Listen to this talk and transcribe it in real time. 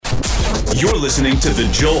You're listening to The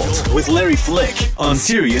Jolt with Larry Flick on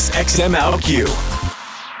Sirius XM OutQ.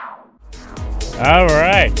 All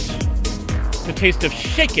right. The taste of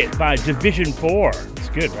Shake It by Division 4. It's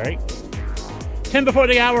good, right? 10 before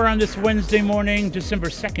the hour on this Wednesday morning, December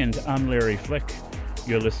 2nd. I'm Larry Flick.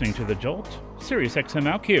 You're listening to The Jolt, Sirius XM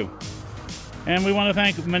OutQ. And we want to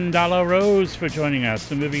thank Mandala Rose for joining us.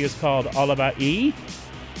 The movie is called All About E.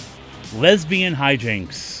 Lesbian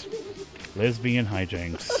hijinks. Lesbian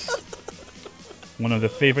hijinks. One of the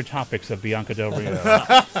favorite topics of Bianca Del Rio.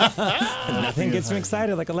 Nothing gets me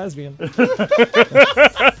excited like a lesbian. It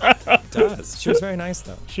does. She was very nice,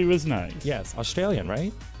 though. She was nice. Yes. Australian,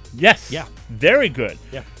 right? Yes. Yeah. Very good.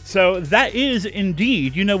 Yeah. So that is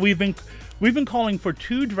indeed, we've been calling for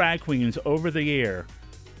two drag queens over the air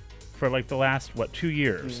for like the last, 2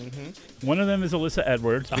 years. Mm-hmm. One of them is Alyssa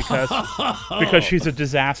Edwards because she's a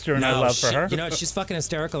disaster and I love for her. You know, she's fucking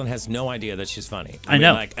hysterical and has no idea that she's funny. I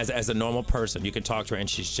know. Like, as a normal person, you can talk to her and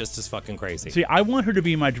she's just as fucking crazy. See, I want her to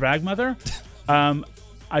be my drag mother. I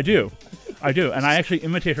do. And I actually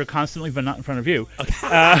imitate her constantly, but not in front of you.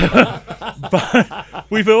 Okay. But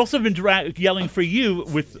we've also been yelling for you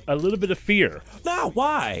with a little bit of fear. No,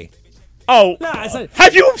 why? Oh, no,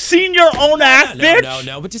 have you seen your own act, bitch?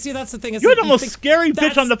 No. But you see, that's the thing. You're the most scary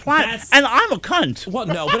bitch on the planet, and I'm a cunt. Well,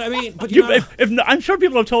 no, but I mean, but I'm sure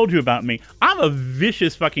people have told you about me. I'm a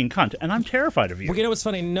vicious fucking cunt, and I'm terrified of you. Well, you know what's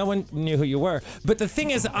funny? No one knew who you were. But the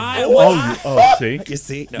thing is, see? You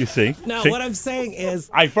see? No. You see? No, see? what I'm saying is,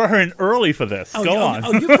 I brought her in early for this. Go on.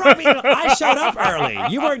 Oh, you brought me in. I showed up early.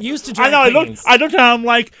 You weren't used to drag queens. I looked at her, I'm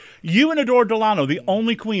like, you and Adore Delano, the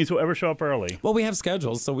only queens who ever show up early. Well, we have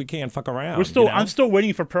schedules, so we can't fuck around. I'm still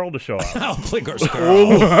waiting for Pearl to show up. Oh, please,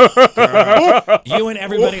 girl. You and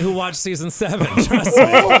everybody who watched season 7, trust me.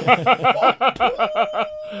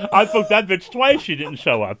 I booked that bitch twice. She didn't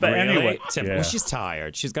show up. But really? anyway. Yeah. Well, she's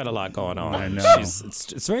tired. She's got a lot going on. I know.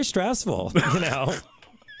 It's very stressful,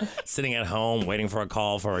 Sitting at home, waiting for a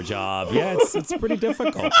call for a job. Yeah, it's pretty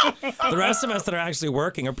difficult. The rest of us that are actually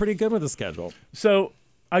working are pretty good with the schedule. So,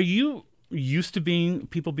 are you used to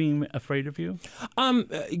people being afraid of you?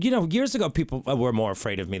 Years ago, people were more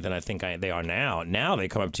afraid of me than I think they are now. Now they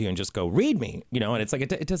come up to you and just go, read me, and it's like,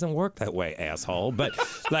 it doesn't work that way, asshole. But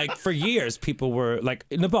like for years, people were like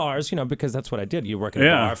in the bars, because that's what I did. You work in a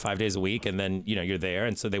bar 5 days a week and then, you're there.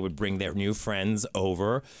 And so they would bring their new friends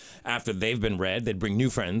over after they've been read. They'd bring new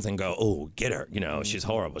friends and go, oh, get her. She's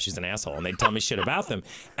horrible. She's an asshole. And they'd tell me shit about them.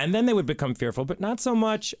 And then they would become fearful, but not so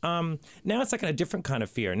much. Now it's like a different kind of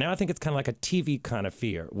fear. Now I think it's kind of like a TV kind of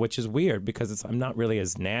fear, which is weird because I'm not really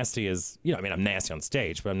as nasty as, I'm nasty on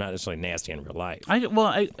stage, but I'm not necessarily nasty in real life.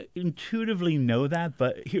 I intuitively know that,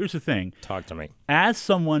 but here's the thing. Talk to me. As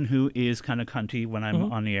someone who is kind of cunty when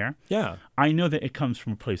I'm on the air, I know that it comes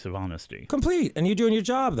from a place of honesty. Complete. And you're doing your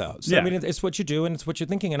job, though. So, yeah. I mean, it's what you do and it's what you're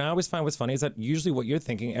thinking. And I always find what's funny is that usually what you're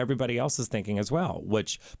thinking, everybody else is thinking as well,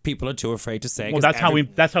 which people are too afraid to say. Well, that's how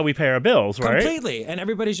we pay our bills, right? Completely. And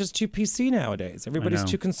everybody's just too PC nowadays. Everybody's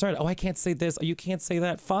too concerned. Oh, I can't say this. Oh, you can't say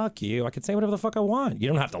that. Fuck you. I can say whatever the fuck I want. You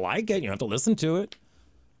don't have to like it. You don't have to listen to it.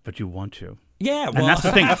 But you want to. Yeah, well. And that's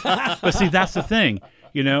the thing. But see, that's the thing.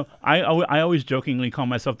 I always jokingly call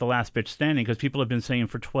myself the last bitch standing because people have been saying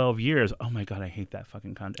for 12 years, oh my God, I hate that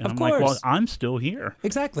fucking cunt. And of I'm course. like, well, I'm still here.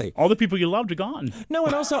 Exactly. All the people you loved are gone. No,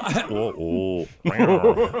 and also, I'm going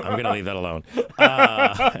to leave that alone.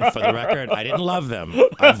 For the record, I didn't love them.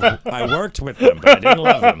 I worked with them, but I didn't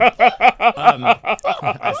love them.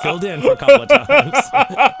 I filled in for a couple of times.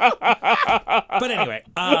 But anyway,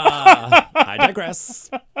 I digress.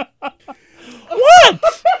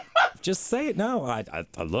 What? Just say it. No, I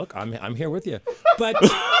look, I'm here with you. But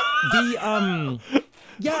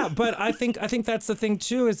but I think that's the thing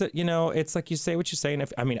too, is that, it's like you say what you say.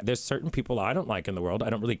 And there's certain people I don't like in the world. I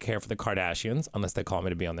don't really care for the Kardashians unless they call me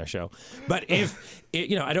to be on their show. But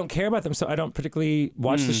I don't care about them, so I don't particularly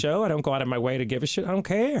watch the show. I don't go out of my way to give a shit. I don't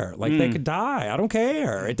care. Like they could die. I don't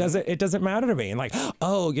care. It doesn't matter to me. And like,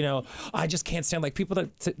 I just can't stand like people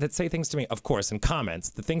that say things to me. Of course, in comments,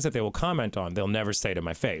 the things that they will comment on, they'll never say to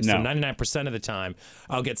my face. No. So 99% of the time,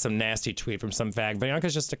 I'll get some nasty tweet from some fag.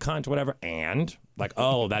 Bianca's just a cunt, whatever. And like,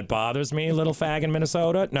 oh, that bothers me, little fag in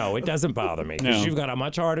Minnesota? No, it doesn't bother me because you've got a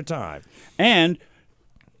much harder time. And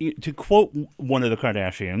to quote one of the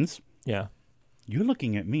Kardashians, yeah, you're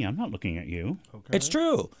looking at me. I'm not looking at you. Okay. It's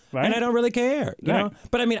true. Right? And I don't really care, you right. know?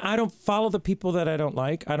 But I don't follow the people that I don't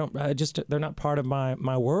like. They're not part of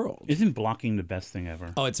my world. Isn't blocking the best thing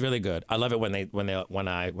ever? Oh, it's really good. I love it when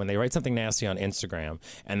they write something nasty on Instagram,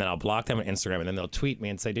 and then I'll block them on Instagram, and then they'll tweet me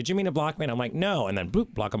and say, "Did you mean to block me?" And I'm like, "No," and then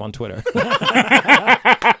bloop, block them on Twitter. Go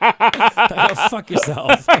fuck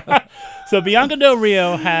yourself. So Bianca Del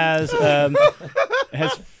Rio has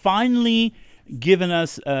finally given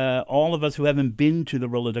us, all of us who haven't been to the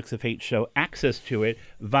Rolodex of Hate show, access to it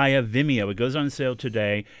via Vimeo. It goes on sale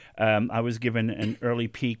today. I was given an early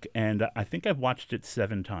peek, and I think I've watched it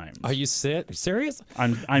 7 times. Are you serious?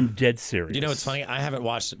 I'm dead serious. You know, it's funny. I haven't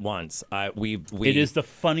watched it once. It is the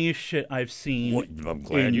funniest shit I've seen I'm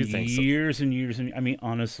glad in you think so. years and years. And I mean,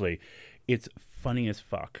 honestly, it's funny as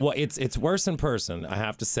fuck. Well, it's worse in person, I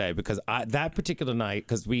have to say, because that particular night,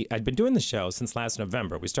 because I'd been doing the show since last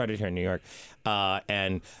November. We started here in New York,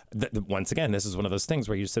 and once again, this is one of those things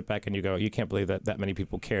where you sit back and you go, you can't believe that many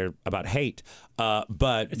people care about hate.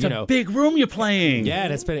 But it's a big room you're playing. Yeah,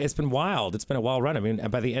 and it's been wild. It's been a wild run. I mean,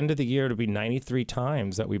 by the end of the year, it'll be 93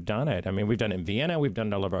 times that we've done it. I mean, we've done it in Vienna, we've done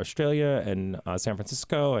it all over Australia and San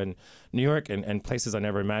Francisco and New York and places I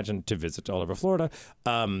never imagined to visit all over Florida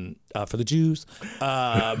for the Jews.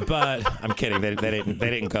 But I'm kidding. They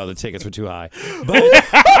didn't go. The tickets were too high. But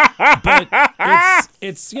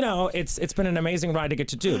it's been an amazing ride to get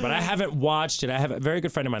to do. But I haven't watched it. I have a very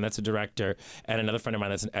good friend of mine that's a director and another friend of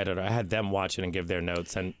mine that's an editor. I had them watch it and give their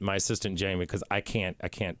notes, and my assistant Jamie, because I can't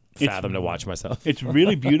fathom to watch myself. It's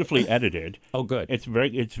really beautifully edited. Oh, good. It's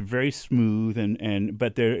very smooth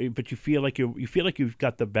but you feel like you've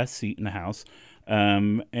got the best seat in the house.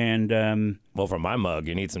 Well, from my mug,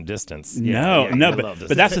 you need some distance. But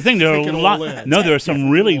that's the thing. There are some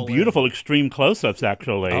really beautiful extreme close-ups,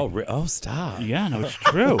 actually. Oh, stop. Yeah, no, it's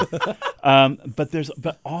true.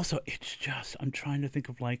 But also, it's just, I'm trying to think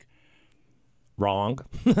of like. Wrong.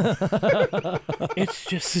 It's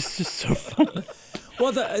just so funny.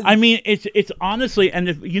 Well, I mean, it's honestly, and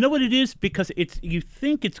you know what it is, because you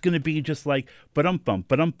think it's going to be just like ba-dum-bum,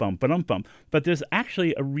 ba-dum-bum, ba-dum-bum, but there's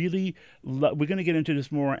actually a really we're going to get into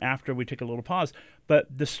this more after we take a little pause.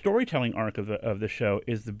 But the storytelling arc of the show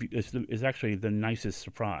is actually the nicest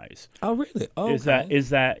surprise. Oh, really? Oh, is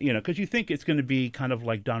that because you think it's going to be kind of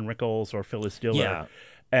like Don Rickles or Phyllis Diller. Yeah.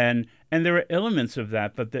 And there are elements of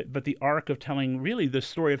that, but the arc of telling really the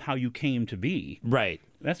story of how you came to be. Right.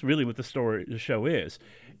 That's really what the show is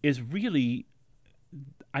really,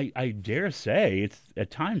 I dare say, it's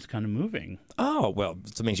at times kind of moving. Oh, well,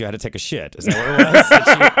 that means you had to take a shit. Is that what it was? That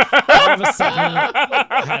you all of a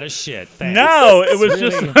sudden had a shit. Thanks. No, it was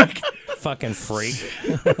really just like... Fucking freak.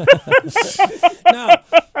 No,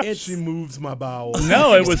 she moves my bowels.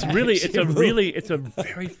 No, it was really, it's a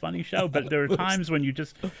very funny show, but there are times when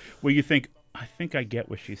where you think, I think I get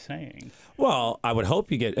what she's saying. Well, I would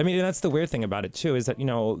hope you get. I mean, that's the weird thing about it too, is that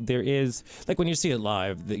there is, like, when you see it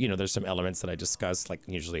live, there's some elements that I discuss. Like,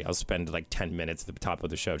 usually I'll spend like 10 minutes at the top of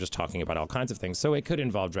the show just talking about all kinds of things. So it could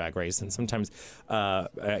involve Drag Race, and sometimes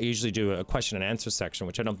I usually do a question and answer section,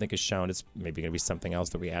 which I don't think is shown. It's maybe going to be something else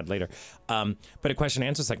that we add later. But a question and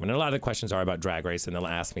answer segment, and a lot of the questions are about Drag Race, and they'll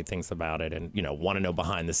ask me things about it, and want to know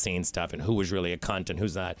behind the scenes stuff and who was really a cunt and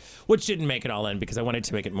who's not, which didn't make it all in because I wanted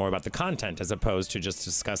to make it more about the content as opposed to just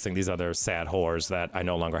discussing these other sad whores that I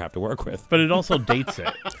no longer have to work with. But it also dates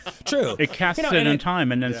it. True. It casts it in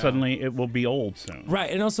time, and then suddenly it will be old soon. Right,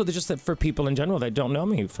 and also just that for people in general that don't know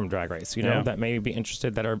me from Drag Race, that may be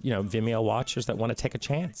interested, that are Vimeo watchers that want to take a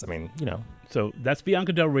chance. I mean, So that's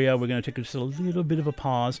Bianca Del Rio. We're going to take just a little bit of a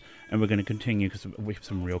pause, and we're going to continue because we have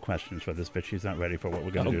some real questions for this bitch. She's not ready for what we're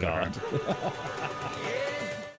going to do to her.